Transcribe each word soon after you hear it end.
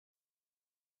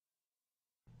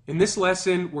In this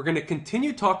lesson, we're going to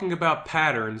continue talking about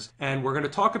patterns, and we're going to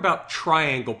talk about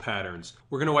triangle patterns.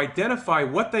 We're going to identify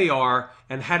what they are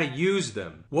and how to use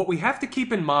them. What we have to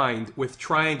keep in mind with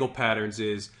triangle patterns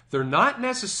is they're not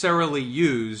necessarily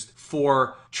used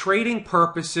for trading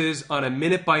purposes on a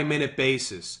minute-by-minute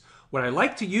basis. What I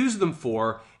like to use them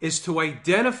for is to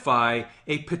identify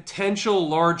a potential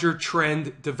larger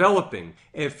trend developing.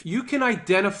 If you can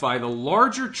identify the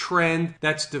larger trend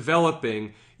that's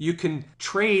developing, you can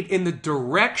trade in the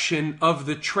direction of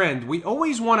the trend. We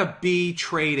always want to be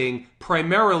trading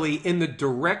primarily in the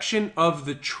direction of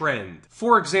the trend.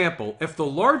 For example, if the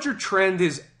larger trend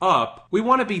is up, we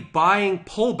want to be buying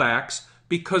pullbacks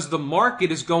because the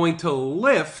market is going to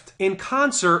lift in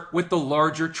concert with the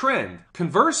larger trend.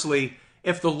 Conversely,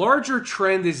 if the larger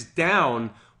trend is down,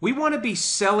 we want to be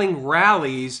selling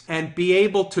rallies and be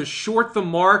able to short the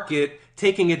market,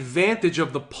 taking advantage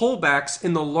of the pullbacks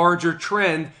in the larger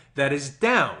trend that is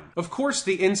down. Of course,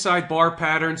 the inside bar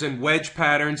patterns and wedge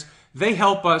patterns, they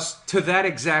help us to that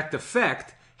exact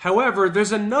effect. However,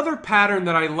 there's another pattern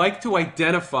that I like to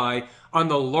identify on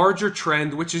the larger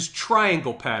trend, which is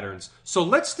triangle patterns. So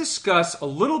let's discuss a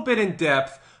little bit in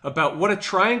depth about what a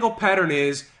triangle pattern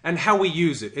is and how we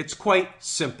use it. It's quite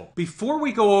simple. Before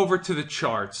we go over to the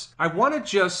charts, I want to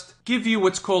just give you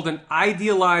what's called an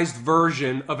idealized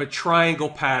version of a triangle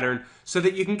pattern so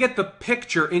that you can get the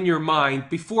picture in your mind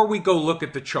before we go look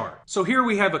at the chart. So here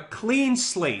we have a clean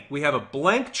slate. We have a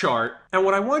blank chart, and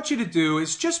what I want you to do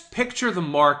is just picture the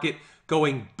market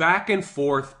going back and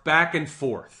forth, back and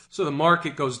forth. So the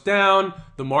market goes down,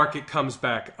 the market comes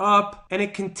back up, and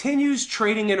it continues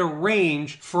trading in a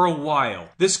range for a while.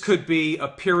 This could be a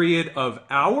period of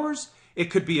hours, it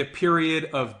could be a period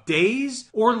of days,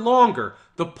 or longer.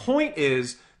 The point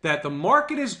is that the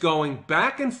market is going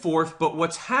back and forth, but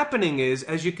what's happening is,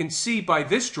 as you can see by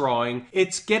this drawing,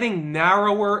 it's getting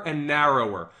narrower and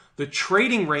narrower. The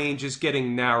trading range is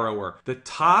getting narrower. The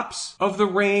tops of the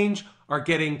range are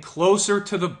getting closer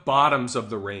to the bottoms of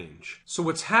the range. So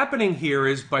what's happening here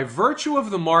is, by virtue of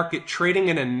the market trading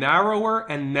in a narrower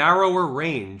and narrower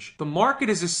range, the market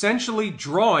is essentially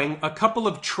drawing a couple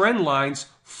of trend lines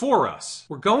for us.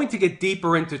 We're going to get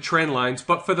deeper into trend lines,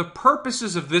 but for the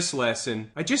purposes of this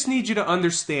lesson, I just need you to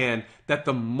understand that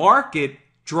the market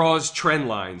draws trend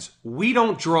lines. We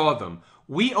don't draw them.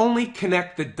 We only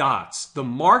connect the dots. The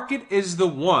market is the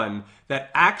one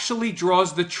that actually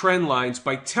draws the trend lines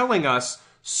by telling us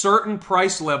certain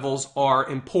price levels are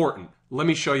important. Let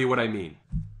me show you what I mean.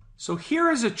 So here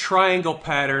is a triangle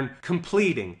pattern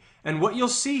completing. And what you'll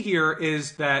see here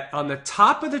is that on the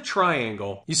top of the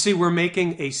triangle, you see we're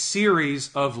making a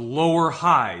series of lower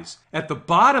highs. At the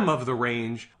bottom of the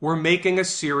range, we're making a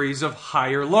series of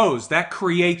higher lows. That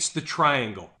creates the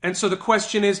triangle. And so the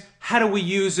question is, how do we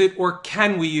use it, or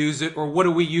can we use it, or what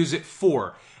do we use it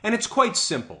for? And it's quite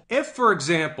simple. If, for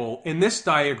example, in this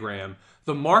diagram,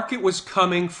 the market was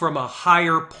coming from a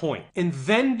higher point and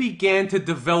then began to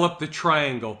develop the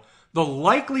triangle, the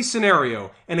likely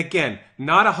scenario, and again,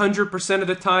 not 100% of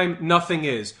the time, nothing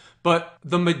is, but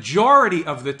the majority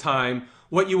of the time,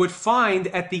 what you would find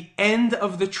at the end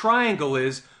of the triangle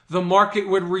is the market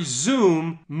would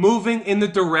resume moving in the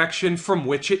direction from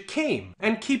which it came.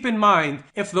 And keep in mind,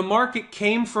 if the market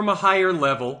came from a higher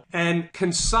level and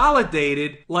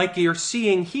consolidated like you're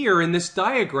seeing here in this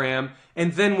diagram,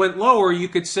 and then went lower, you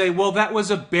could say, well, that was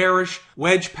a bearish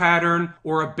wedge pattern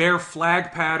or a bear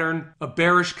flag pattern, a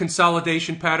bearish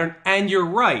consolidation pattern, and you're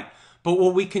right. But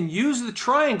what we can use the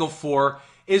triangle for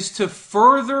is to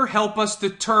further help us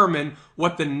determine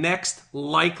what the next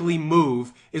likely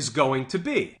move is going to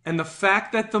be. And the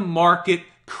fact that the market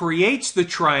creates the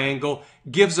triangle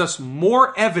gives us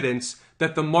more evidence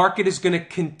that the market is going to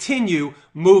continue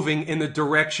moving in the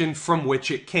direction from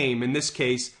which it came, in this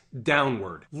case,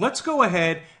 downward. Let's go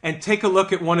ahead and take a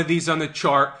look at one of these on the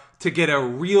chart to get a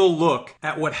real look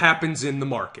at what happens in the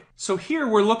market. So here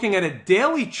we're looking at a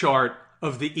daily chart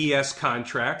of the ES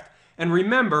contract. And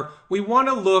remember, we want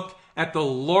to look at the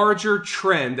larger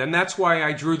trend, and that's why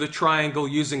I drew the triangle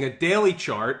using a daily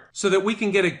chart, so that we can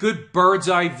get a good bird's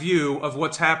eye view of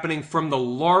what's happening from the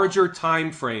larger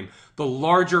time frame, the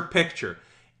larger picture.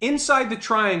 Inside the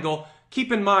triangle,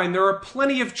 keep in mind, there are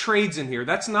plenty of trades in here.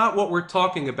 That's not what we're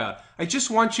talking about. I just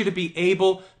want you to be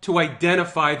able to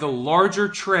identify the larger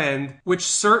trend, which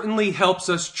certainly helps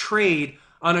us trade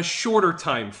on a shorter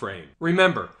time frame.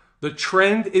 Remember, the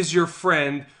trend is your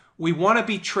friend. We want to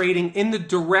be trading in the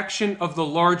direction of the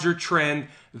larger trend.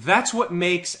 That's what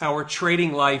makes our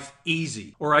trading life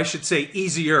easy, or I should say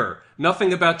easier.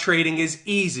 Nothing about trading is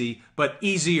easy, but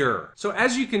easier. So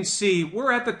as you can see,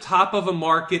 we're at the top of a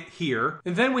market here,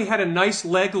 and then we had a nice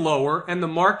leg lower, and the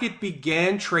market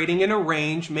began trading in a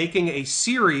range, making a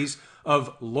series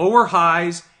of lower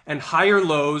highs and higher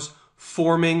lows,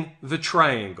 forming the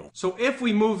triangle. So if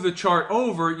we move the chart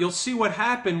over, you'll see what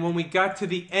happened when we got to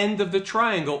the end of the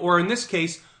triangle, or in this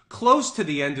case, close to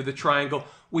the end of the triangle.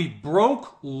 We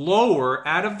broke lower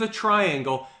out of the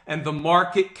triangle and the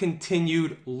market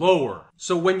continued lower.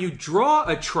 So when you draw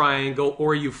a triangle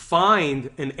or you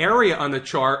find an area on the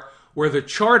chart where the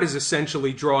chart is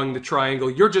essentially drawing the triangle,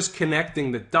 you're just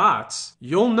connecting the dots,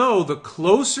 you'll know the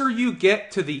closer you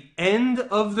get to the end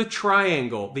of the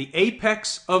triangle, the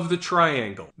apex of the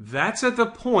triangle, that's at the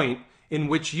point in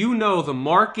which you know the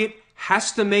market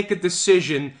has to make a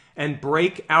decision and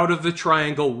break out of the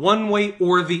triangle one way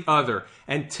or the other.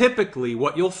 And typically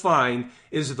what you'll find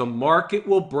is the market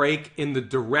will break in the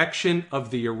direction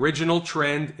of the original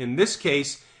trend. In this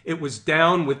case, it was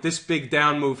down with this big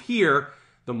down move here.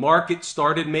 The market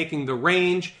started making the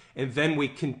range, and then we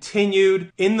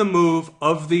continued in the move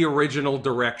of the original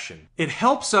direction. It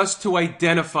helps us to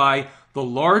identify the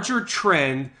larger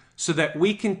trend so that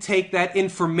we can take that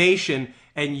information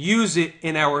and use it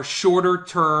in our shorter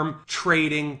term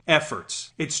trading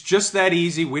efforts. It's just that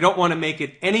easy. We don't want to make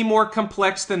it any more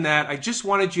complex than that. I just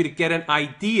wanted you to get an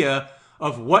idea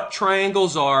of what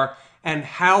triangles are and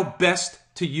how best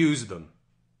to use them.